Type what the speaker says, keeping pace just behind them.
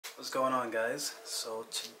What's going on, guys? So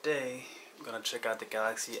today I'm gonna check out the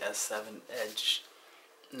Galaxy S7 Edge.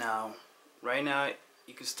 Now, right now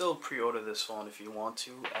you can still pre-order this phone if you want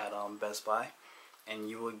to at Best Buy,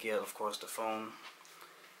 and you will get, of course, the phone.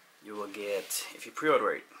 You will get, if you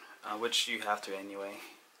pre-order it, which you have to anyway.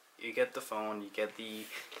 You get the phone. You get the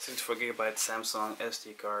 64GB Samsung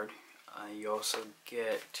SD card. You also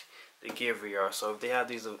get the Gear VR. So if they have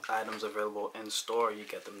these items available in store, you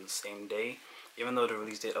get them the same day. Even though the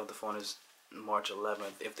release date of the phone is March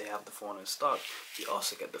 11th, if they have the phone in stock, you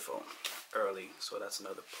also get the phone early. So that's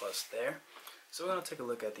another plus there. So we're gonna take a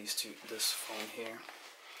look at this phone here.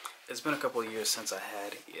 It's been a couple of years since I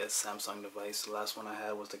had a Samsung device. The last one I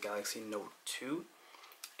had was the Galaxy Note 2.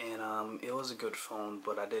 And it was a good phone,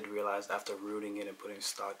 but I did realize after rooting it and putting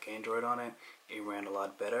stock Android on it, it ran a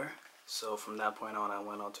lot better. So from that point on, I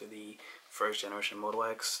went on to the first generation Moto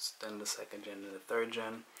X, then the second gen, and the third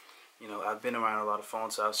gen. You know, I've been around a lot of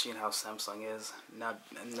phones, so I've seen how Samsung is. Not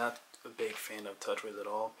a big fan of TouchWiz at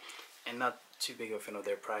all, and not too big of a fan of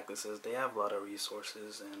their practices. They have a lot of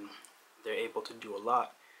resources, and they're able to do a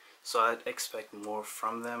lot. So I'd expect more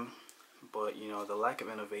from them, but you know, the lack of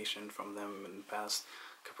innovation from them in the past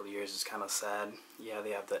couple of years is kind of sad. Yeah, they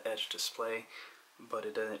have the Edge display, but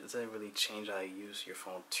it doesn't really change how you use your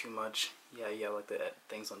phone too much. Yeah, you have like the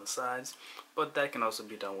things on the sides, but that can also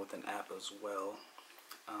be done with an app as well.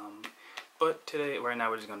 But today, right now,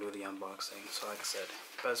 we're just gonna do the unboxing. So like I said,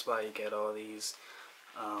 Best Buy, you get all these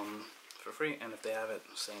for free, and if they have it,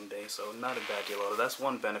 same day. So not a bad deal. Although that's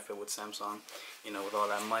one benefit with Samsung. You know, with all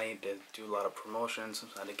that money, they do a lot of promotions.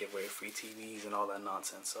 Sometimes they give away free TVs and all that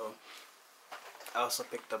nonsense. So I also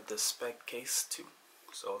picked up this spec case too.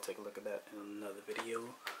 So I'll take a look at that in another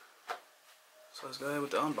video. So let's go ahead with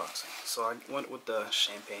the unboxing. So I went with the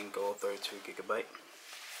Champagne Gold 32GB.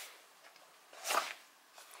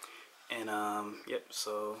 And yep,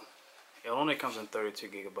 so it only comes in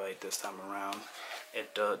 32GB this time around.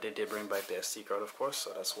 They did bring back the SD card, of course,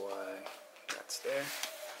 so that's why that's there.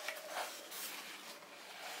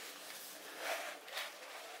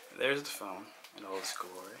 There's the phone in all its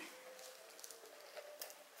glory.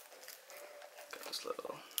 Got this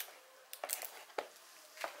little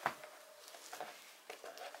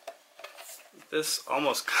this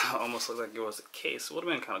almost looks like it was a case. It would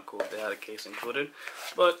have been kind of cool if they had a case included,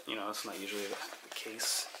 but you know, it's not usually the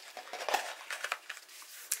case.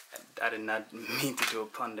 I did not mean to do a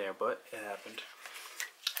pun there, but it happened.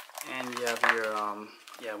 And you have your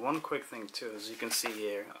yeah, one quick thing too, as you can see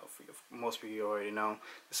here, most of you already know,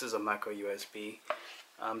 this is a micro USB.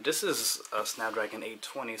 This is a Snapdragon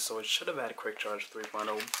 820, so it should have had Quick Charge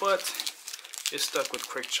 3.0, but it's stuck with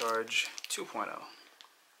Quick Charge 2.0.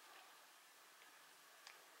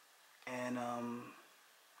 And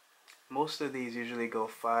most of these usually go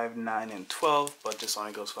 5, 9, and 12, but this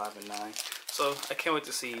only goes 5 and 9. So I can't wait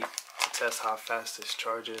to test how fast this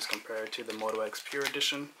charges compared to the Moto X Pure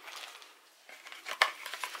Edition.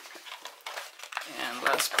 And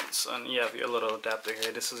last but so you have your little adapter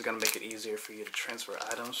here. This is gonna make it easier for you to transfer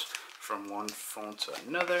items from one phone to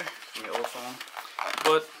another from your old phone.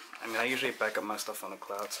 But I mean, I usually back up my stuff on the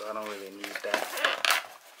cloud, so I don't really need that.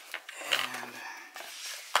 And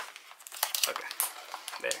okay,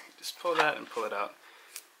 there. Just pull that and pull it out.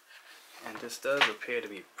 And this does appear to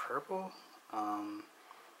be purple. I'm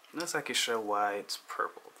not exactly sure why it's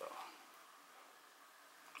purple though.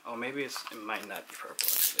 Oh, maybe it might not be purple.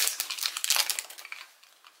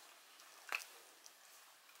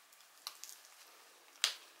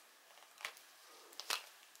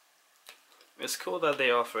 It's cool that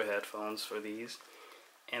they offer headphones for these,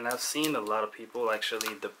 and I've seen a lot of people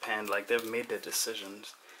actually depend, like they've made their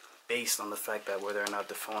decisions based on the fact that whether or not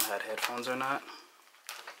the phone had headphones or not.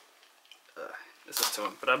 This is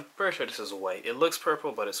too, but I'm pretty sure this is white. It looks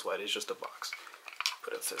purple, but it's white. It's just a box.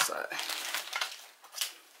 Put it to the side.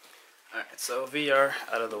 Alright, so VR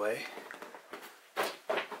out of the way.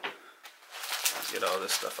 Let's get all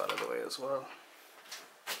this stuff out of the way as well.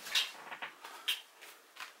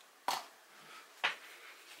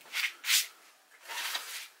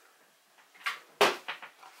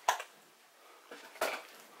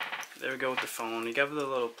 There we go with the phone. You got the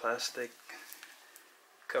little plastic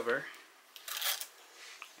cover.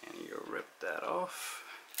 And you rip that off.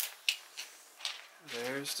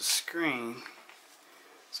 There's the screen.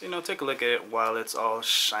 So, you know, take a look at it while it's all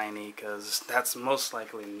shiny, because that's most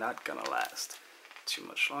likely not gonna last too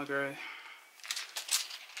much longer.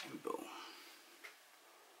 And boom.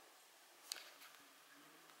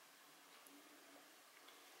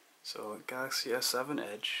 So, Galaxy S7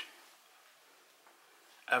 Edge.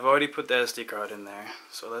 I've already put the SD card in there,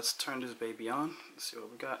 so let's turn this baby on. Let's see what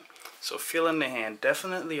we got. So feel in the hand,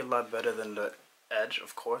 definitely a lot better than the Edge,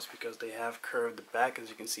 of course, because they have curved the back, as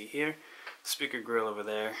you can see here. Speaker grill over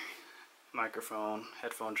there, microphone,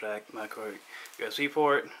 headphone jack, micro USB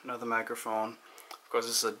port, another microphone. Of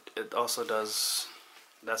course, it also does.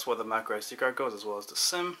 That's where the micro SD card goes, as well as the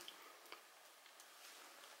SIM.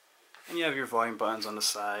 And you have your volume buttons on the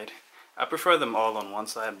side. I prefer them all on one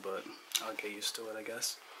side, but I'll get used to it, I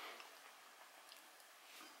guess.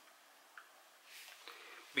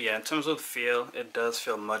 But yeah, in terms of the feel, it does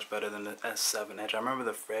feel much better than the S7 Edge. I remember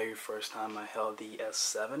the very first time I held the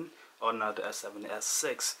S7, or not the S7, the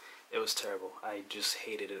S6, it was terrible. I just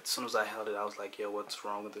hated it. As soon as I held it, I was like, yo, what's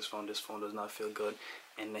wrong with this phone? This phone does not feel good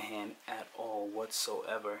in the hand at all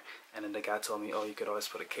whatsoever. And then the guy told me, oh, you could always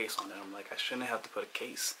put a case on it. I'm like, I shouldn't have to put a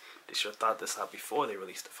case. They should have thought this out before they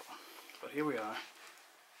released the phone. But here we are.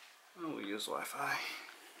 Oh, we use Wi-Fi.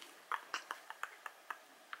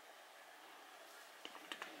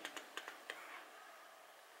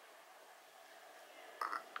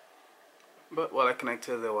 But while I connect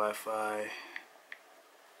to the Wi-Fi,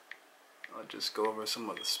 I'll just go over some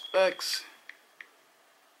of the specs.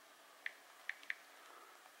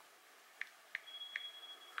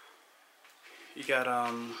 You got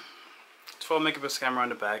 12 megapixel camera on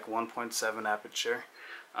the back, 1.7 aperture.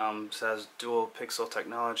 It has dual pixel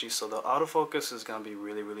technology, so the autofocus is going to be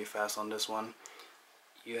really fast on this one.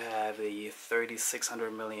 You have a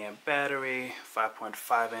 3600 milliamp battery,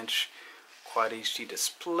 5.5 inch Quad HD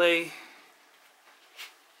display.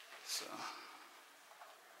 So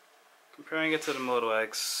comparing it to the Moto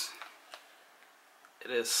X,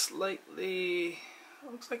 it is slightly,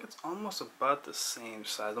 looks like it's almost about the same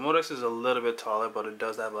size. The Moto X is a little bit taller, but it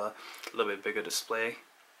does have a little bit bigger display.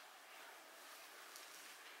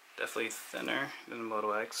 Definitely thinner than the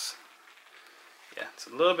Moto X. Yeah, it's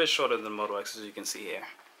a little bit shorter than the Moto X, as you can see here.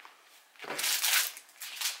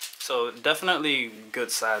 So definitely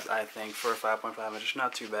good size, I think, for a 5.5 inch.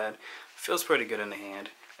 Not too bad. Feels pretty good in the hand.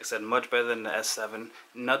 Like I said, much better than the S7.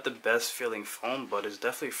 Not the best feeling phone, but it's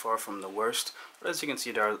definitely far from the worst. But as you can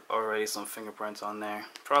see, there are already some fingerprints on there.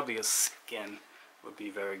 Probably a skin would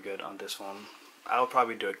be very good on this phone. I'll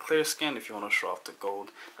probably do a clear skin if you want to show off the gold.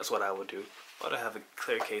 That's what I would do. But I have a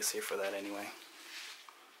clear case here for that anyway.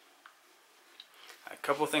 A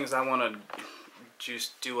couple things I want to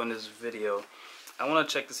just do in this video. I want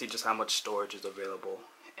to check to see just how much storage is available.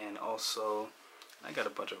 And also, I got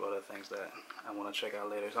a bunch of other things that I want to check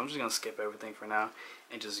out later. So I'm just going to skip everything for now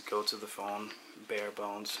and just go to the phone bare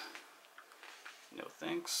bones. No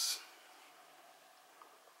thanks.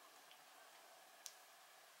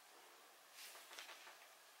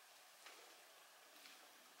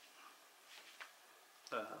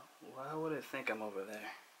 Why would it think I'm over there?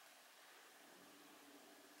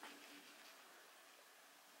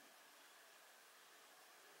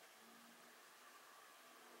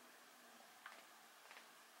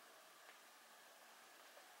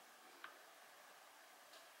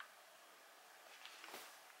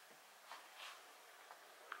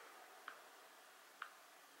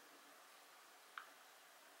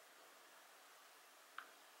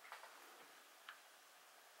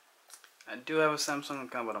 I do have a Samsung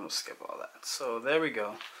account, but I'm going to skip all that. So there we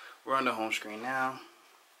go. We're on the home screen now.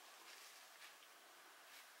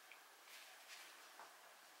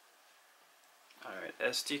 Alright,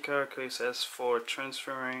 SD card case S4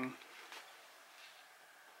 transferring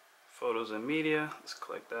photos and media. Let's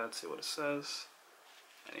click that, see what it says.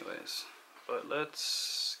 Anyways, but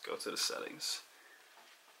let's go to the settings.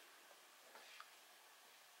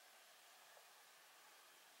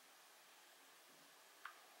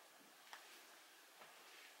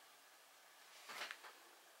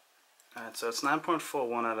 Alright, so it's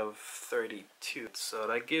 9.41 out of 32, so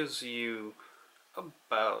that gives you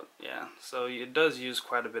about, yeah, so it does use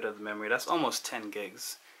quite a bit of the memory. That's almost 10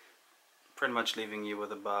 gigs, pretty much leaving you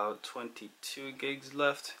with about 22 gigs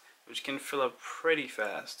left, which can fill up pretty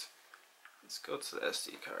fast. Let's go to the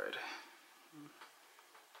SD card.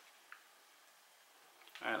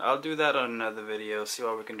 Alright, I'll do that on another video, see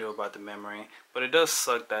what we can do about the memory, but it does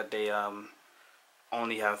suck that they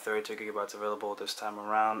only have 32 gigabytes available this time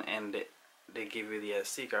around, and they give you the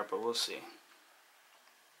SD card, but we'll see.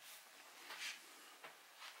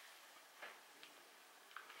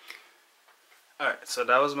 Alright, so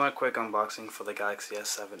that was my quick unboxing for the Galaxy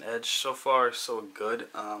S7 Edge. So far, so good.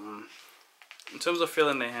 In terms of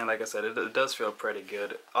feeling the hand, like I said, it does feel pretty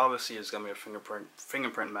good. Obviously, it's going to be a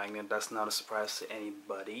fingerprint magnet. That's not a surprise to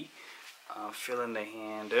anybody. Feeling the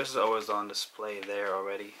hand, there's always on display there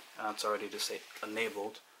already. It's already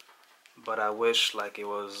enabled. but I wish like it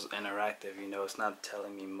was interactive. You know, it's not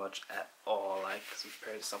telling me much at all, like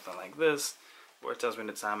compared to something like this where it tells me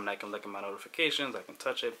the time and I can look at my notifications, I can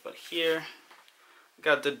touch it. But here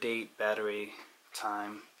got the date, battery,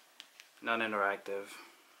 time, non-interactive,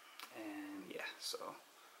 and yeah, so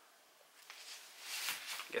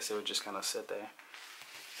I guess it would just kind of sit there.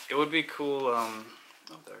 It would be cool. Oh,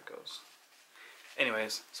 there it goes.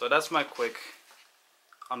 Anyways, so that's my quick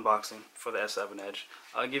unboxing for the S7 Edge.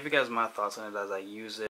 I'll give you guys my thoughts on it as I use it.